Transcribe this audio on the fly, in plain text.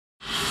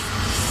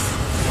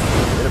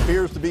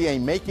appears to be a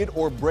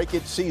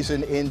make-it-or-break-it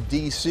season in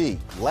D.C.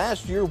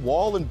 Last year,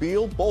 Wall and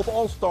Beal, both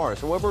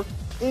all-stars. However,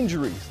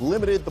 injuries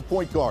limited the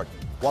point guard.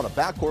 While the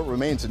backcourt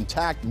remains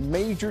intact,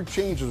 major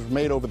changes were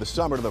made over the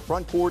summer to the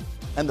front court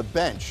and the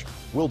bench.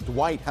 Will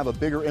Dwight have a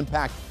bigger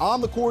impact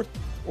on the court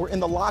or in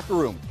the locker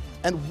room?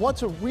 And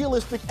what's a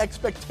realistic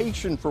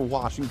expectation for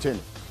Washington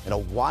in a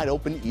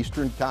wide-open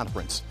Eastern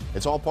Conference?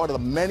 It's all part of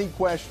the many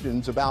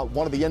questions about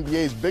one of the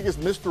NBA's biggest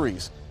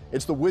mysteries.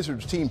 It's the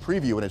Wizards team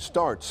preview, and it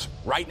starts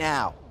right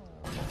now.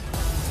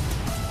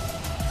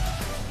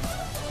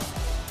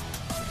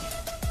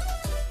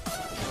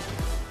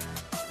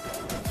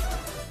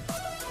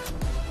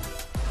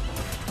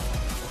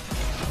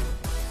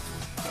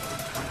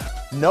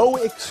 No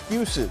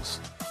excuses.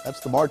 That's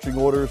the marching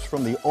orders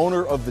from the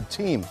owner of the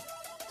team.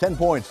 10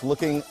 points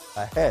looking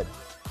ahead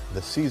to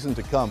the season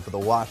to come for the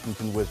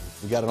Washington Wizards.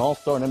 We got an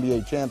all-star and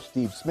NBA champ,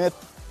 Steve Smith,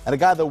 and a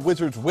guy the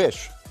Wizards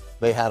wish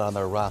they had on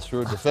their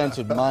roster, a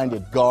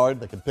defensive-minded guard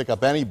that can pick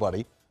up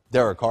anybody.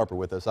 Derek Harper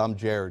with us. I'm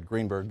Jared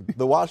Greenberg.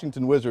 The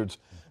Washington Wizards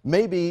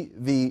may be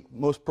the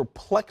most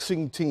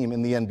perplexing team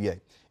in the NBA.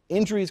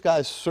 Injuries,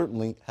 guys,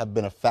 certainly have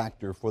been a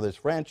factor for this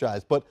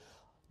franchise, but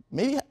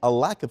maybe a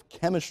lack of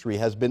chemistry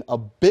has been a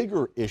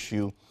bigger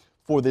issue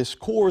for this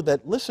core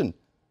that, listen,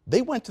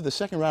 they went to the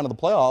second round of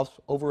the playoffs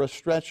over a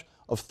stretch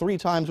of 3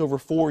 times over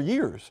 4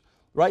 years,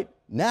 right?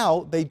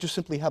 Now they just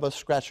simply have us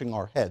scratching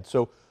our head.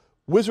 So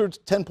Wizards,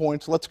 10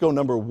 points. Let's go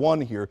number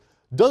 1 here.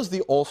 Does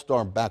the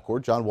all-star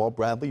backcourt, John Wall,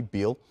 Bradley,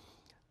 Beal,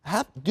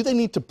 do they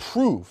need to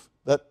prove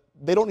that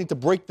they don't need to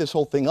break this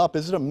whole thing up?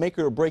 Is it a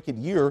make-it-or-break-it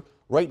year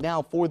right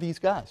now for these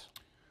guys?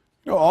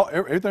 You know,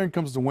 everything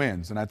comes to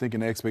wins, and I think in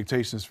the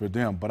expectations for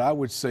them. But I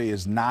would say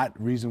it's not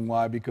reason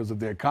why because of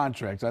their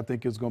contracts. I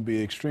think it's going to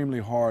be extremely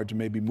hard to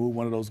maybe move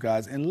one of those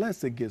guys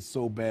unless it gets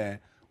so bad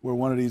where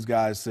one of these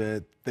guys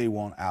said they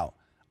want out.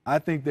 I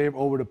think they're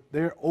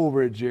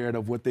over it, Jared,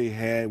 of what they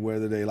had,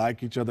 whether they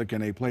like each other,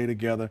 can they play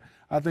together.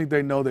 I think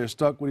they know they're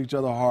stuck with each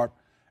other, Harp.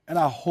 And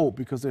I hope,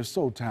 because they're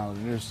so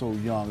talented and they're so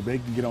young, they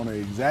can get on the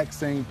exact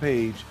same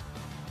page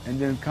and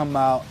then come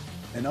out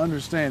and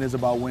understand it's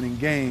about winning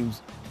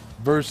games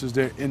versus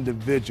their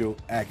individual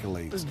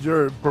accolades.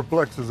 Jared,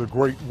 perplex is a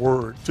great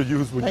word to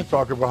use when you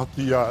talk about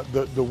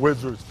the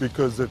Wizards,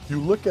 because if you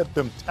look at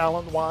them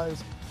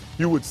talent-wise,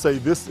 you would say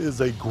this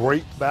is a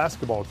great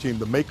basketball team,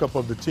 the makeup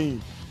of the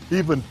team.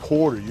 Even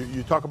Porter,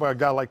 you talk about a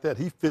guy like that,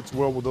 he fits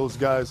well with those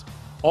guys.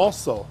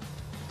 Also,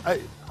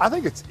 I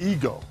think it's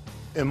ego,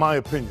 in my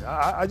opinion.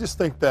 I just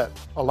think that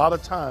a lot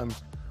of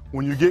times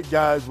when you get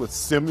guys with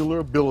similar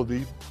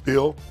ability,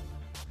 Bill,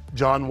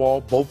 John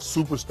Wall, both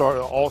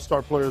superstar,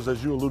 all-star players,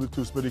 as you alluded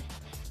to, Smitty,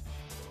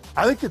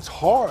 I think it's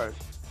hard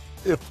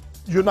if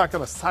you're not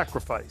going to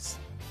sacrifice.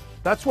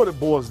 That's what it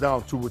boils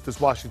down to with this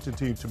Washington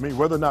team to me,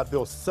 whether or not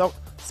they'll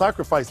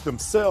sacrifice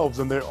themselves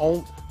and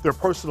their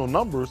personal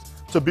numbers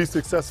to be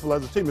successful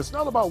as a team. It's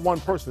not about one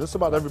person. It's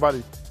about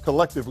everybody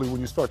collectively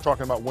when you start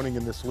talking about winning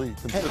in this league.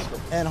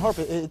 And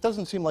Harper, it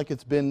doesn't seem like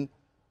it's been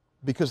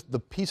because the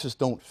pieces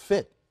don't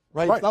fit,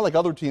 right? It's not like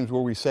other teams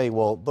where we say,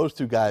 well, those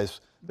two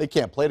guys, they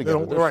can't play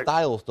together. Their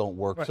styles don't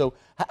work. So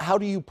how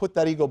do you put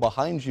that ego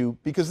behind you?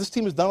 Because this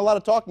team has done a lot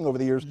of talking over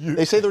the years.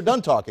 They say they're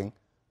done talking.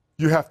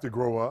 You have to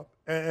grow up.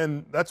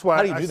 And that's why.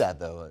 How do you do that,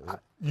 though?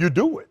 You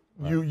do it.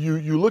 Right.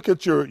 You look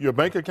at your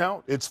bank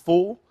account, it's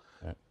full.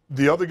 Right.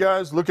 The other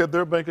guys look at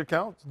their bank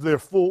accounts, they're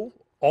full.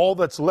 All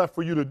that's left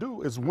for you to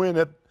do is win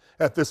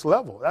at this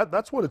level.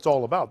 That's what it's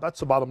all about.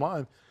 That's the bottom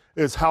line,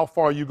 is how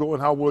far you go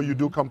and how well you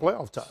do come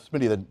playoff time.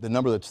 Smitty, the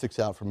number that sticks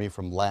out for me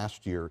from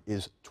last year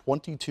is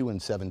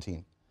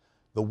 22-17.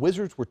 The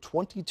Wizards were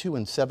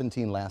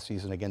 22-17 last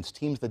season against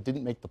teams that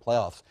didn't make the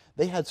playoffs.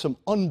 They had some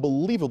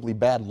unbelievably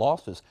bad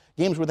losses,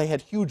 games where they had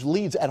huge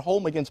leads at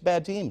home against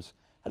bad teams.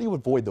 How do you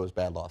avoid those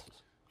bad losses?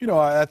 You know,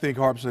 I think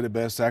Harp said it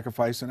best,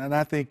 sacrificing. And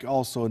I think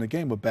also in the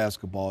game of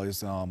basketball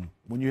is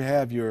when you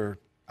have your,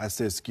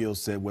 skill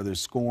set, whether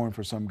it's scoring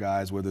for some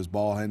guys, whether it's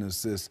ball handling,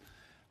 assists,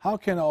 how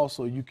can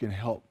also you can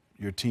help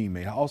your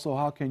teammate? Also,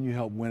 how can you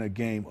help win a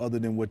game other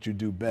than what you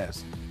do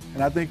best?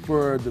 And I think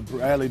for the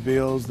Bradley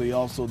Beals,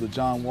 the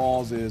John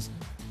Walls, is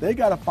they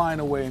got to find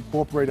a way to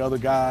incorporate other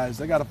guys.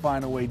 They got to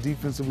find a way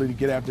defensively to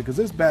get after, because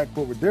this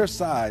backcourt with their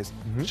size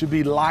should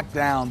be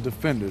lockdown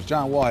defenders.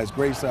 John Wall has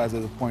great size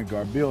as a point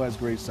guard. Bill has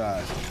great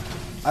size.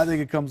 I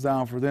think it comes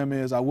down for them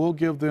is I will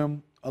give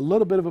them a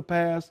little bit of a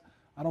pass.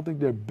 I don't think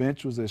their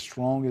bench was as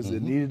strong as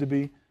it needed to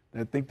be.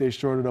 I think they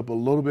shorted up a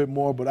little bit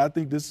more, but I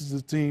think this is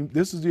the team.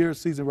 This is their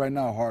season right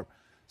now, Harp.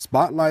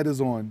 Spotlight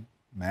is on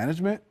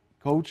management,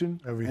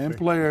 coaching, and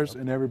players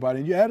and everybody.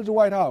 And you added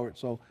Dwight Howard,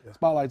 so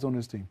spotlight's on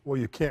this team.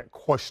 Well, you can't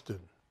question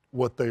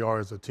what they are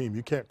as a team.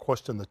 You can't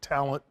question the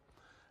talent.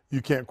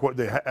 You can't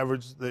question the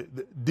average.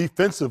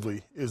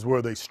 Defensively is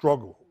where they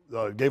struggle.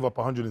 Gave up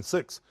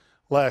 106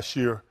 last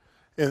year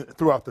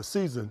throughout the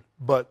season.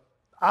 But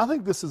I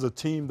think this is a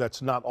team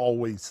that's not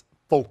always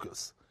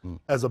focused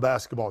as a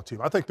basketball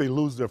team. I think they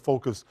lose their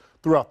focus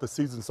throughout the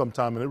season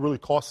sometime, and it really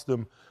costs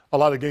them a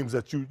lot of games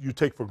that you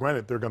take for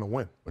granted they're going to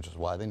win. Which is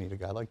why they need a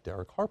guy like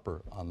Derek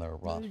Harper on their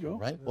roster,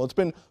 right? Well, it's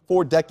been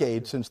 4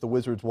 decades since the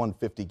Wizards won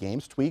 50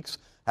 games. Tweaks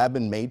have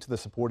been made to the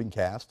supporting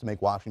cast to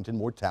make Washington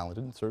more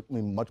talented and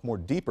certainly much more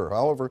deeper.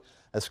 However,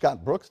 as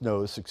Scott Brooks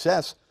knows,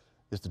 success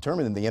is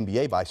determined in the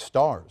NBA by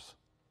stars.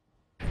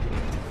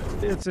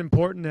 It's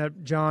important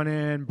that John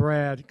and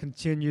Brad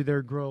continue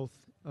their growth,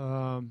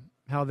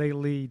 how they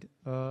lead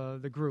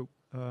the group.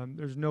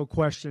 There's no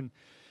question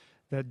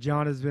that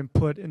John has been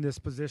put in this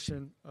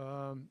position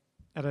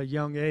at a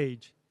young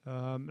age.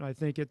 And I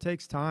think it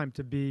takes time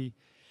to be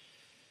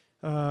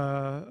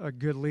a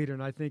good leader.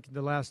 And I think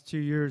the last 2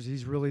 years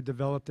he's really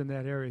developed in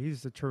that area.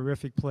 He's a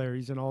terrific player.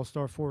 He's an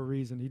all-star for a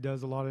reason. He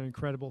does a lot of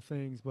incredible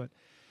things. But,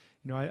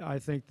 you know, I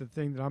think the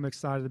thing that I'm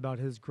excited about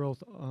his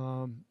growth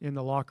in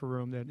the locker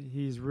room, that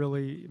he's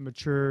really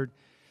matured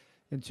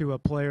into a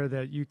player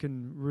that you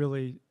can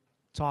really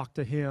talk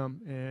to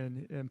him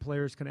and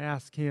players can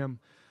ask him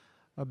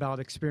about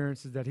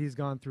experiences that he's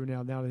gone through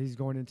now that he's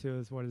going into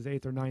his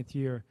 8th or 9th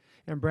year.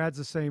 And Brad's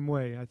the same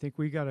way. I think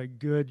we got a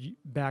good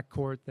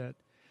backcourt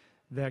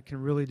that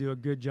can really do a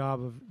good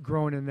job of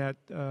growing in that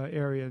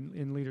area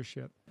in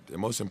leadership. The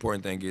most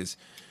important thing is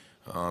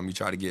you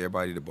try to get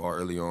everybody the ball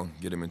early on,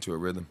 get them into a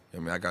rhythm. I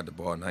mean, I got the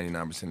ball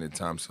 99% of the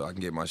time, so I can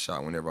get my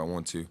shot whenever I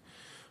want to.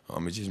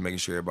 It's just making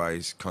sure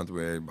everybody's comfortable,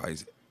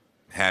 everybody's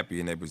happy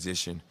in their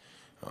position.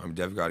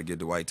 Definitely got to get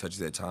Dwight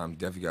touches at times.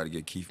 Definitely got to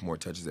get Keith more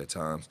touches at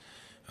times.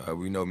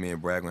 We know me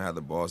and Brad going to have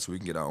the ball so we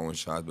can get our own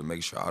shots, but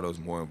make sure Otto's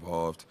more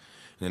involved.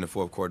 And in the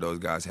fourth quarter, those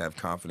guys have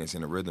confidence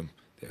in the rhythm.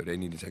 They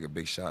need to take a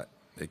big shot.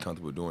 They're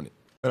comfortable doing it.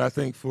 But I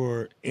think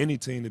for any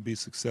team to be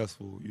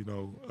successful, you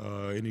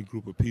know, any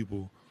group of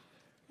people,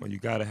 well, you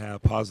got to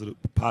have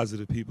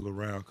positive people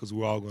around, because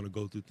we're all going to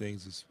go through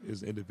things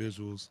as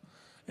individuals,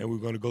 and we're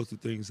going to go through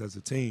things as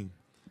a team.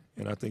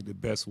 And I think the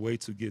best way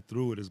to get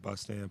through it is by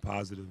staying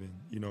positive and,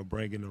 you know,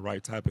 bringing the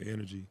right type of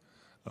energy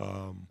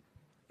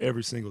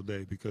every single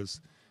day, because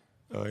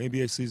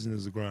NBA season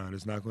is a grind.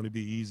 It's not going to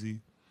be easy.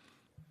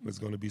 There's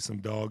going to be some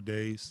dog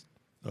days.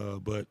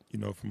 But, you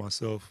know, for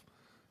myself,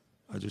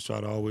 I just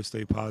try to always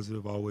stay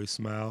positive, always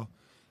smile,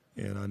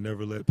 and I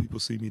never let people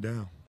see me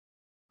down.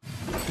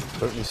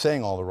 Certainly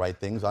saying all the right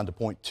things. On to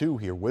point 2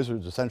 here.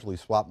 Wizards essentially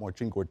swapped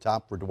Marcin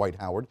Gortat for Dwight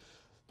Howard.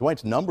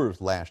 Dwight's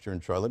numbers last year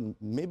in Charlotte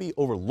may be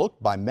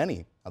overlooked by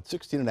many. At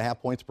 16.5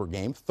 points per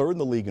game, 3rd in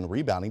the league in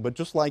rebounding, but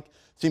just like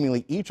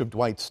seemingly each of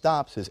Dwight's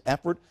stops, his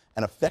effort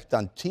and effect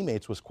on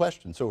teammates was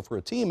questioned. So for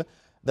a team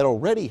that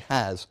already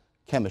has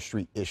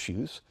chemistry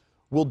issues,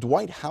 will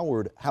Dwight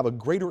Howard have a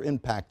greater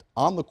impact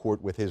on the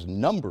court with his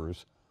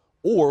numbers,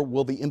 or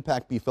will the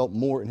impact be felt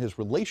more in his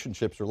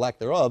relationships or lack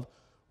thereof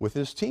with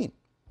his team?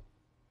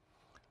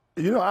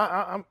 You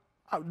know,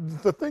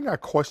 the thing I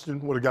question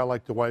with a guy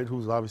like Dwight,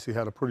 who's obviously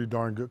had a pretty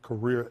darn good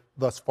career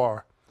thus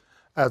far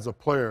as a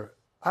player,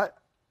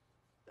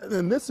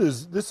 and this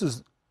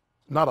is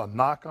not a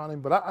knock on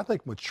him, but I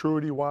think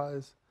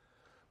maturity-wise,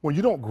 when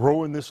you don't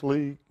grow in this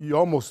league,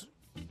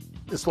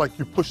 it's like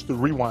you pushed the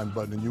rewind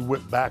button and you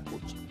went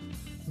backwards.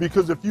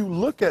 Because if you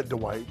look at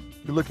Dwight,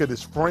 you look at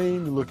his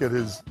frame, you look at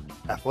his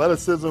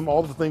athleticism,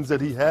 all the things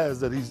that he has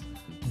that he's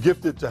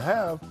gifted to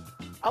have,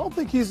 I don't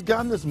think he's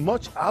gotten as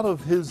much out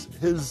of his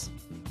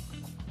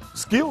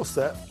skill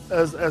set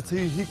as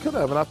he could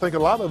have. And I think a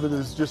lot of it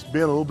is just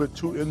being a little bit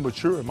too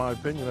immature, in my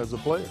opinion, as a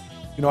player.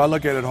 You know, I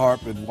look at it,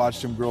 Harp, and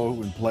watched him grow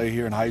and play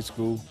here in high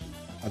school.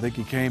 I think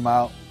he came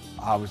out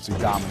obviously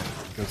dominant,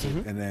 because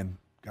and then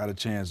got a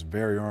chance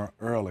very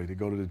early to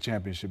go to the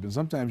championship. And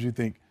sometimes you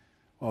think,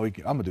 well, I'm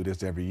going to do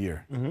this every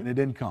year. And it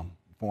didn't come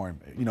for him,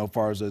 you know, as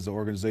far as an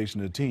organization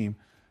and a team.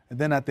 And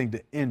then I think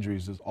the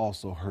injuries has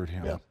also hurt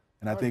him. Yeah,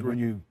 and I think when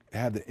you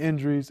have the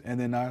injuries and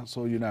then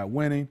also you're not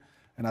winning,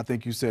 and I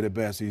think you said it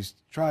best, he's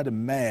tried to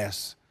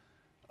mask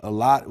a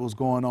lot was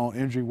going on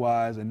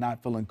injury-wise and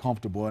not feeling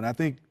comfortable. And I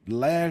think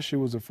last year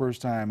was the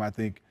first time I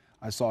think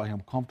I saw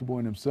him comfortable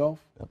in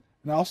himself.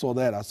 And also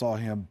that I saw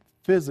him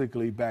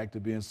physically back to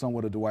being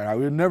somewhat a Dwight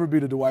Howard. He'll never be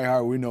the Dwight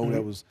Howard we know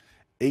that was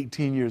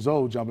 18 years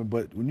old jumping.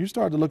 But when you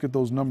start to look at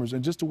those numbers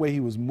and just the way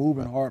he was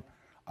moving, Harp,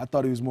 I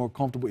thought he was more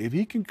comfortable. If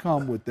he can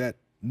come with that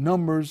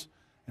numbers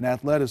and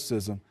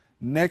athleticism,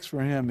 next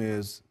for him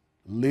is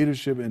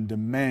leadership and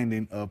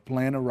demanding of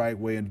playing the right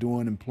way and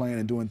playing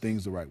and doing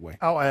things the right way.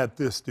 I'll add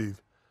this,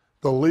 Steve.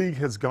 The league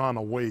has gone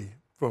away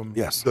from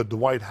the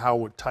Dwight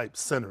Howard type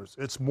centers.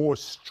 It's more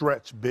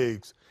stretch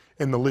bigs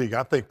in the league.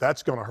 I think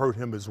that's going to hurt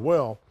him as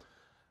well.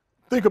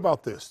 Think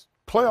about this.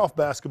 Playoff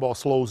basketball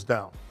slows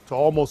down to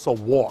almost a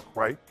walk,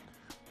 right,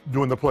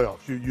 during the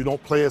playoffs. You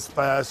don't play as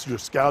fast, you're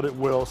scouted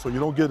well, so you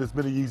don't get as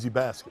many easy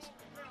baskets.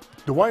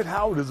 Dwight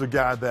Howard is a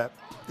guy that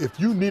if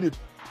you needed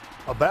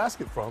a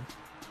basket from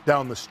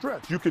down the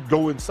stretch, you could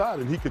go inside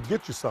and he could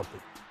get you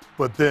something.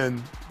 But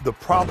then the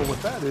problem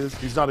with that is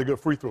he's not a good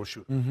free throw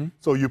shooter.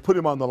 So you put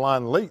him on the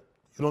line late,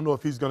 you don't know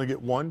if he's going to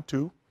get 1,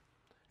 2,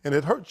 and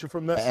it hurts you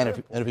from that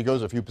standpoint. And if he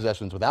goes a few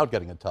possessions without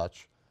getting a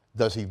touch,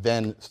 does he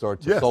then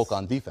start to sulk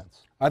on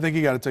defense? I think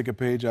he got to take a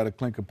page out of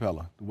Clint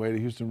Capella. The way the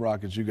Houston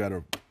Rockets, you got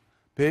to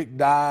Pick,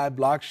 dive,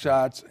 block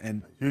shots,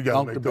 and You got to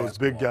dunk make the those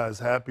basketball. big guys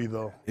happy,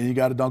 though. And you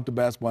got to dunk the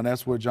basketball, and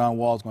that's where John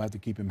Wall's going to have to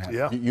keep him happy.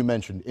 Yeah. You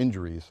mentioned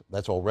injuries.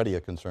 That's already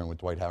a concern with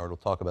Dwight Howard. We'll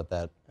talk about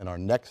that in our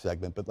next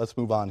segment. But let's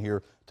move on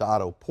here to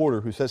Otto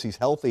Porter, who says he's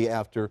healthy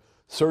after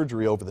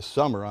surgery over the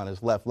summer on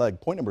his left leg.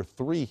 Point number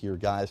 3 here,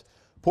 guys.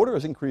 Porter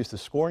has increased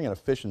his scoring and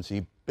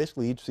efficiency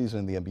basically each season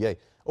in the NBA.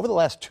 Over the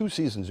last 2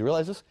 seasons, you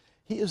realize this?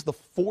 He is the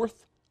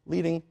 4th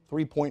leading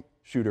three-point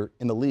shooter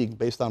in the league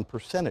based on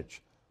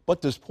percentage. But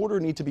does Porter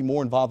need to be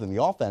more involved in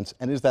the offense,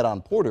 and is that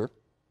on Porter,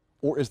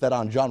 or is that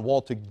on John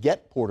Wall to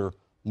get Porter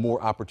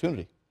more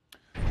opportunity?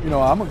 You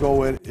know, I'm going to go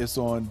with it's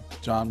on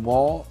John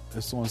Wall,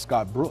 it's on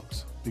Scott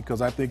Brooks,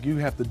 because I think you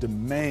have to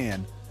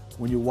demand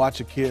when you watch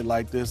a kid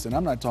like this, and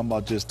I'm not talking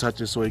about just touch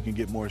it so he can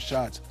get more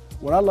shots.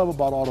 What I love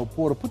about Otto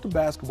Porter, put the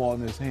basketball in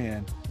his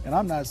hand, and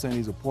I'm not saying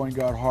he's a point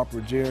guard, Harper,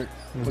 Jared,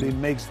 but he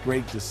makes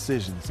great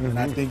decisions. And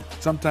I think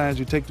sometimes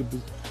you take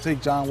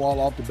John Wall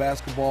off the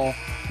basketball,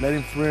 let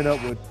him thread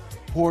up with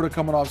Porter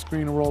coming off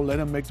screen and roll, let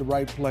him make the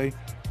right play.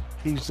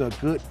 He's a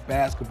good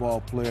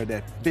basketball player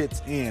that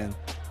fits in.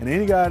 And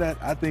any guy that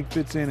I think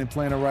fits in and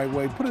playing the right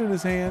way, put it in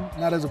his hand,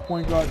 not as a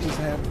point guard, just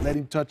let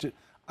him touch it.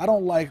 I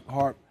don't like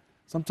Harp.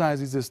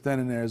 Sometimes he's just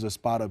standing there as a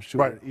spot-up shooter.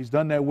 Right. He's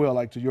done that well,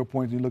 like to your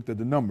point, you looked at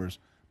the numbers,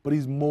 but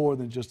he's more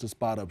than just a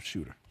spot-up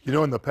shooter. You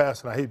know, in the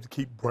past, and I hate to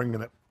keep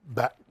bringing it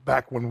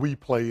back when we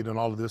played and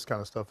all of this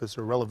kind of stuff, it's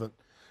irrelevant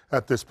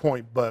at this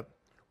point, but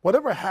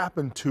whatever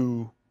happened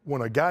to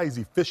when a guy is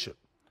efficient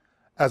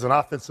as an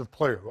offensive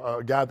player,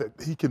 a guy that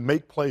he can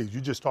make plays.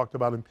 You just talked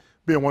about him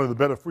being one of the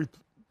better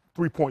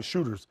three-point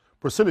shooters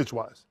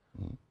percentage-wise.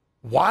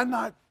 Why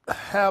not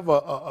have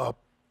a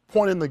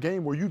point in the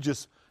game where you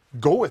just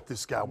go at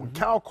this guy? When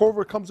Kyle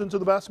Korver comes into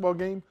the basketball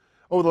game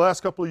over the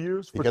last couple of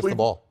years, He gets the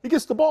ball. He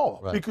gets the ball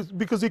Right.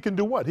 because he can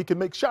do what? He can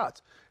make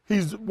shots.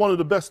 He's one of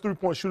the best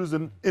three-point shooters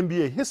in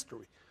NBA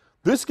history.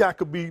 This guy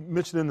could be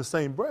mentioned in the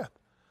same breath,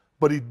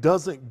 but he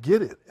doesn't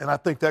get it. And I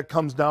think that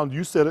comes down,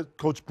 you said it,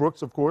 Coach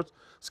Brooks, of course.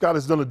 Scott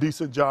has done a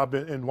decent job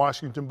in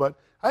Washington, but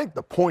I think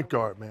the point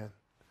guard, man,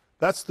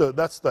 that's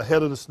the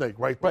head of the snake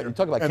right there. Right, you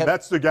talk about and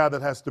that's the guy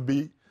that has to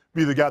be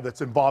the guy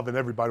that's involved in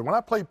everybody. When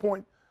I play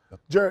point,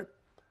 Jared,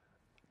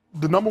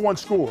 the number 1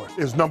 scorer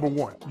is number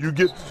 1. You're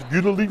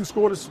the leading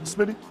scorer,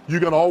 Smitty,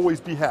 you're going to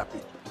always be happy.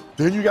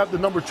 Then you got the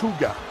number 2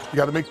 guy. You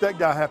got to make that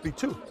guy happy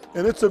too.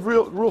 And it's a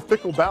real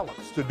fickle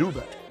balance to do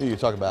that. You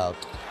talk about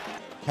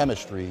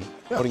chemistry,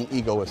 putting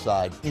ego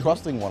aside,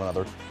 trusting one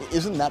another.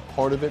 Isn't that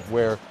part of it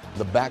where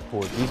the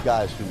backcourt, these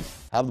guys who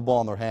have the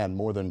ball in their hand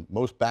more than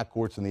most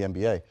backcourts in the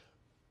NBA,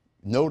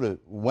 know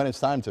when it's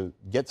time to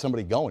get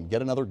somebody going,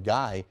 get another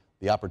guy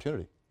the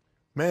opportunity?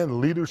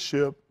 Man,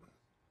 leadership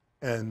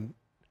and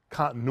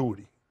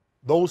continuity,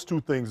 those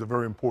 2 things are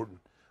very important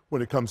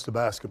when it comes to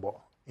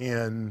basketball.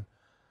 And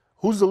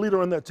who's the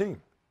leader on that team?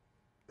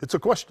 It's a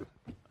question.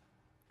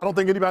 I don't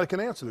think anybody can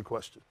answer the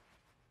question.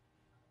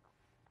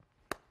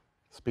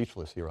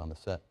 Speechless here on the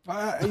set.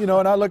 You know,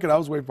 and I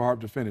was waiting for Harp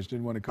to finish.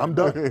 Didn't want to come. I'm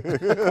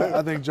done.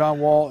 I think John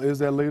Wall is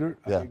that leader.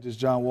 Yeah. I think just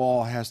John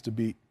Wall has to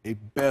be a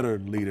better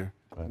leader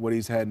than what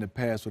he's had in the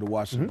past for the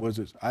Washington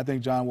Wizards. I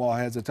think John Wall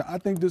has it. I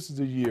think this is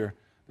the year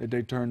that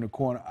they turn the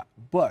corner.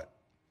 But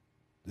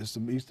there's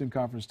some Eastern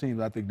Conference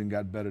teams I think that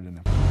got better than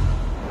them.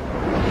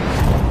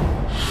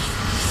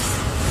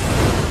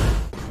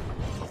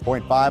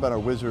 Point 5 on our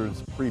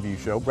Wizards preview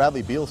show.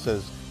 Bradley Beal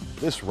says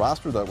this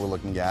roster that we're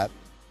looking at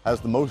has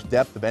the most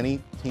depth of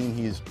any team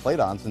he's played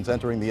on since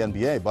entering the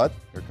NBA. But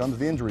here comes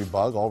the injury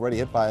bug, already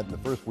hit by it in the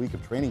first week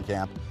of training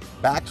camp.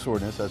 Back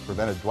soreness has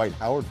prevented Dwight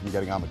Howard from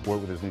getting on the court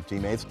with his new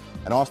teammates.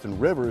 And Austin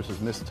Rivers has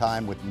missed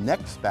time with neck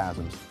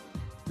spasms.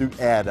 To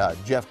add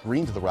Jeff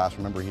Green to the roster,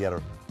 remember he had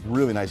a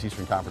really nice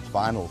Eastern Conference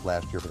Finals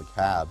last year for the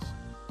Cavs.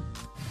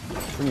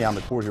 Bringing on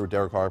the court here with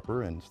Derek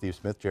Harper and Steve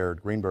Smith,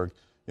 Jared Greenberg.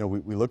 You know,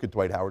 we look at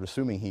Dwight Howard,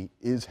 assuming he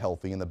is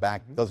healthy and the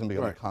back doesn't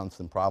become a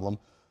constant problem.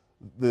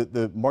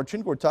 The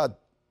Marcin Gortat,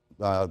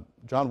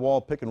 John Wall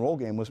pick and roll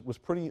game was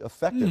pretty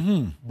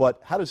effective.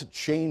 But how does it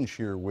change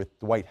here with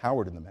Dwight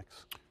Howard in the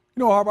mix?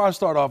 You know, Harp, I'll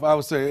start off, I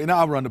would say, and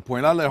I'll run the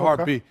point. I'll let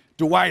Harp be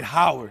Dwight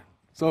Howard.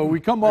 So we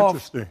come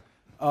off,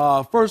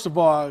 first of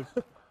all,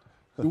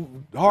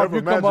 Harp,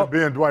 you come up.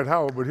 Being Dwight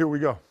Howard, but here we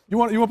go. You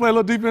want to play a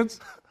little defense?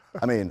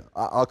 I mean,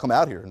 I'll come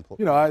out here and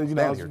play. I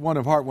was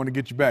wondering if Hart wanted to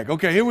get you back.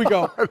 Okay, here we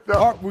go.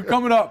 Hart, we're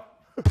coming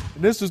up.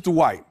 And this is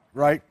Dwight,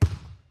 right?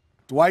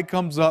 Dwight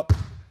comes up,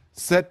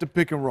 set the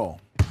pick and roll.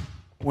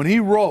 When he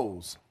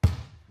rolls,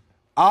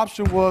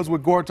 option was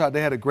with Gortat,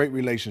 they had a great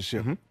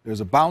relationship. There's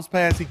a bounce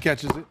pass, he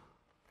catches it.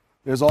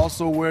 There's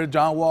also where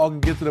John Wall can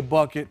get to the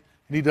bucket,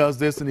 and he does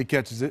this and he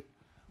catches it.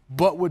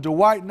 But with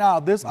Dwight now,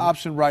 this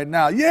option right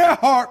now,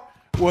 Hart,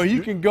 where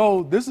you can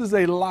go, this is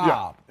a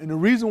lob. And the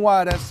reason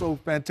why that's so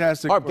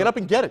fantastic. Harp, get up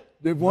and get it.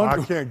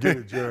 I can't get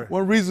it, Jared.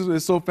 One reason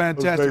it's so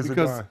fantastic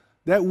because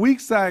that weak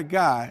side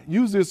guy,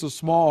 usually it's a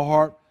small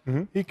Harp.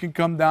 He can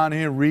come down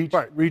here and reach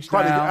down.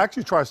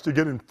 Actually tries to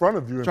get in front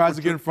of you. Tries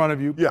to get in front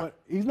of you. Yeah. But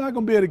he's not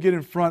going to be able to get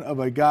in front of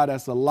a guy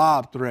that's a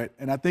lob threat.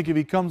 And I think if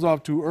he comes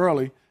off too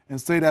early and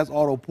say that's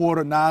Otto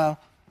Porter, now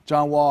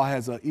John Wall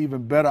has an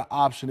even better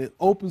option. It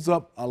opens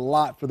up a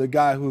lot for the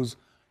guy who's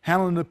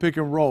handling the pick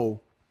and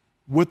roll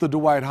with the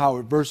Dwight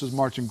Howard versus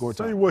Marcin Gortat.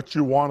 Say what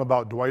you want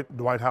about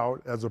Dwight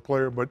Howard as a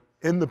player, but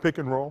in the pick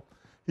and roll,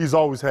 he's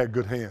always had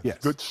good hands,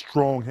 good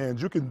strong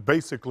hands. You can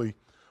basically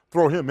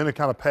throw him any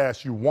kind of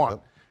pass you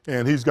want,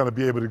 and he's going to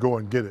be able to go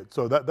and get it.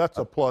 So that's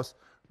a plus.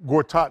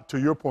 Gortat, to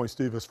your point,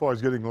 Steve, as far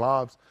as getting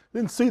lobs,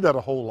 didn't see that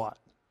a whole lot.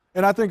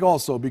 And I think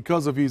also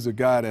because he's a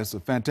guy that's a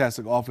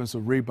fantastic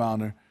offensive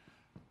rebounder,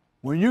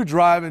 when you're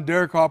driving,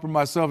 Derek Harper and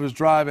myself is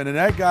driving, and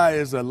that guy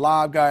is a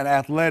lob guy and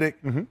athletic,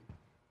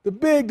 the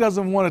big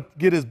doesn't want to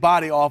get his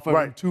body off of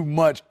him too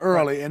much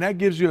early, and that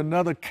gives you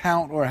another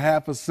count or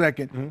half a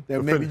second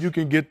that maybe you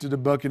can get to the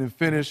bucket and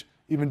finish,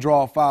 even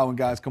draw a foul when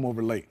guys come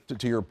over late.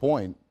 To your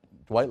point,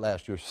 Dwight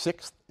last year,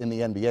 6th in the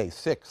NBA,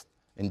 6th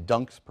in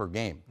dunks per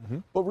game.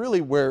 But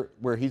really where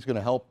he's going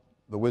to help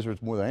the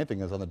Wizards more than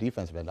anything is on the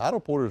defensive end. Otto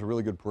Porter is a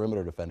really good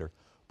perimeter defender,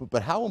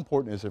 but how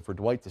important is it for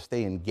Dwight to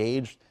stay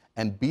engaged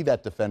and be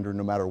that defender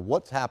no matter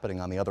what's happening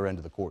on the other end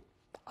of the court?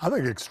 I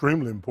think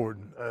extremely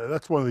important.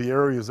 That's one of the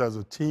areas as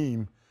a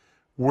team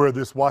where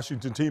this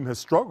Washington team has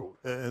struggled,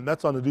 and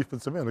that's on the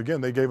defensive end. Again,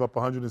 they gave up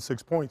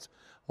 106 points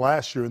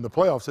last year. In the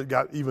playoffs, it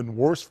got even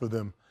worse for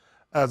them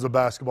as a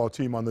basketball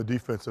team on the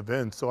defensive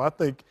end. So I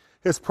think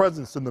his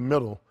presence in the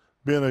middle,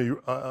 being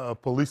a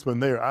policeman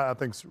there, I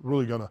think is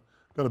really going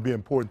to be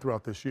important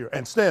throughout this year.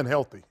 And staying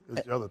healthy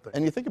is the other thing.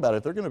 And you think about it,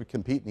 if they're going to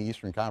compete in the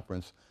Eastern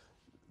Conference,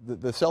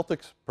 the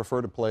Celtics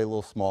prefer to play a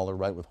little smaller,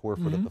 right, with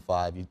Horford at the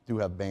 5. You do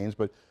have Baines,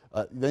 but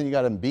then you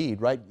got Embiid,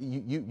 right?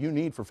 You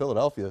need for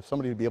Philadelphia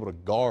somebody to be able to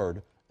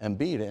guard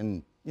Embiid.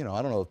 And, you know,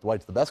 I don't know if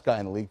Dwight's the best guy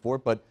in the league for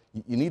it, but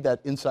you need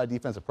that inside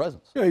defensive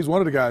presence. Yeah, he's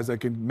one of the guys that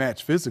can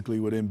match physically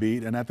with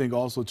Embiid. And I think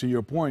also, to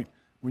your point,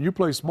 when you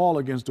play small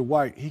against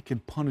Dwight, he can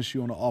punish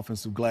you on the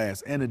offensive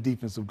glass and the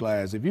defensive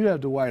glass. If you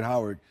have Dwight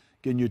Howard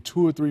getting you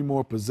 2 or 3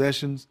 more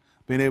possessions,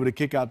 being able to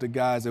kick out the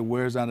guys that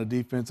wears down the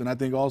defense, and I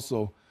think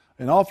also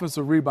an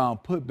offensive rebound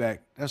putback,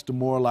 that's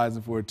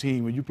demoralizing for a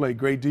team. When you play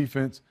great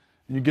defense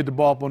and you get the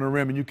ball up on the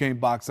rim and you can't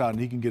box out and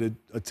he can get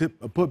a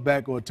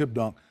putback or a tip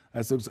dunk,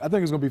 I think it's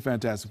going to be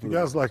fantastic for them.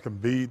 Guys like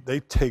Embiid, they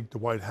take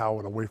Dwight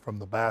Howard away from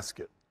the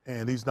basket,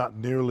 and he's not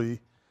nearly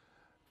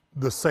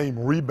the same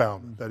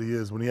rebounder that he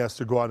is when he has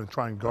to go out and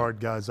try and guard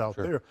guys out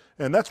there.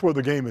 And that's where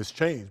the game has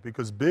changed,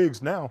 because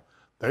bigs now,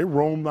 they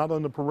roam out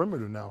on the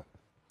perimeter now.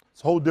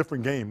 It's a whole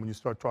different game when you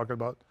start talking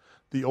about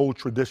the old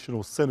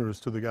traditional centers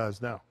to the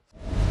guys now.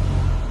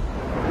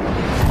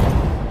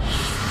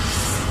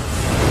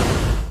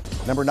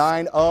 Number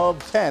 9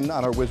 of 10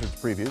 on our Wizards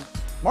preview.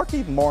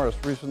 Markieff Morris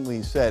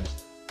recently said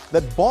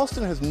that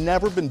Boston has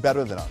never been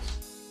better than us.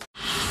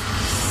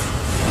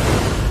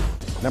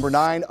 Number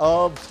 9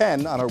 of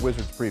 10 on our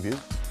Wizards preview.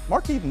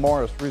 Markieff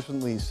Morris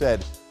recently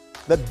said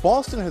that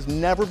Boston has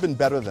never been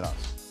better than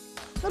us.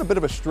 Is that a bit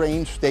of a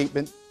strange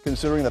statement,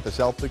 considering that the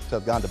Celtics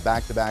have gone to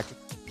back-to-back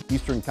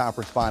Eastern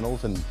Conference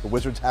Finals and the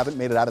Wizards haven't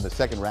made it out of the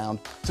second round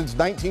since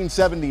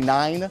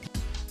 1979?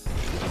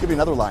 I'll give you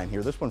another line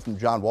here. This one from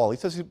John Wall. He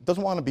says he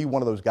doesn't want to be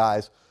one of those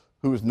guys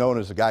who is known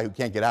as a guy who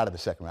can't get out of the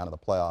second round of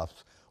the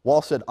playoffs.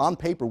 Wall said, on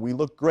paper, we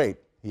look great.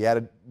 He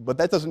added, but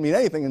that doesn't mean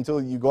anything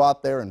until you go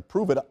out there and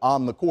prove it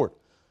on the court.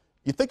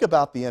 You think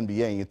about the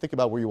NBA and you think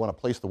about where you want to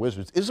place the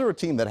Wizards. Is there a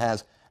team that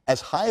has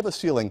as high of a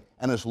ceiling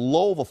and as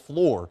low of a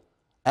floor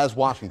as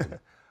Washington?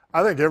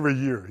 I think every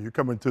year you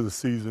come into the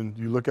season,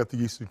 you look at the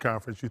Eastern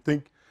Conference, you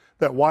think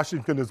that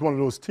Washington is one of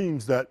those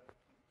teams that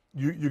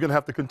you're going to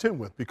have to contend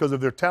with because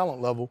of their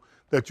talent level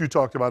that you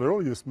talked about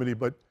earlier, Smitty.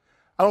 But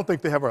I don't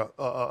think they have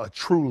a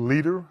true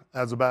leader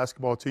as a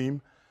basketball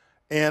team.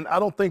 And I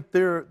don't think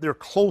they're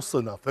close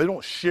enough. They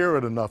don't share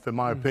it enough, in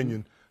my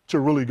opinion, to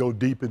really go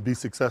deep and be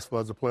successful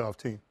as a playoff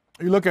team.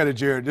 You look at it,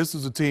 Jared, this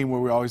is a team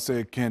where we always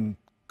say, can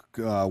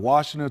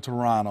Washington,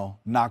 Toronto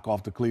knock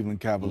off the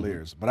Cleveland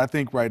Cavaliers? But I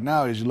think right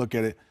now, as you look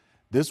at it,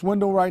 this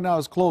window right now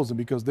is closing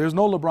because there's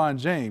no LeBron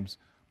James,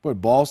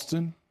 but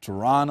Boston,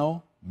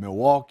 Toronto,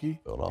 Milwaukee,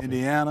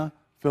 Indiana,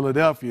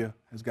 Philadelphia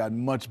has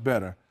gotten much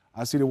better.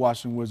 I see the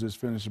Washington Wizards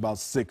finish about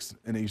 6th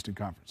in the Eastern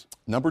Conference.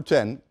 Number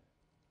 10,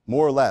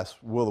 more or less,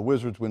 will the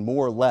Wizards win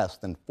more or less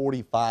than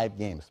 45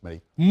 games,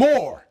 Smitty?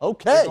 More.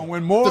 Okay. They're going to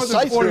win more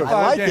than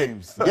 45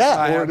 games. Yeah.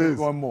 I have them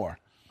going more.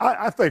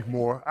 I think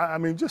more. I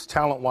mean, just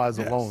talent-wise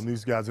alone,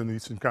 these guys in the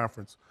Eastern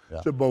Conference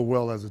should bode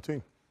well as a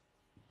team.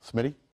 Smitty?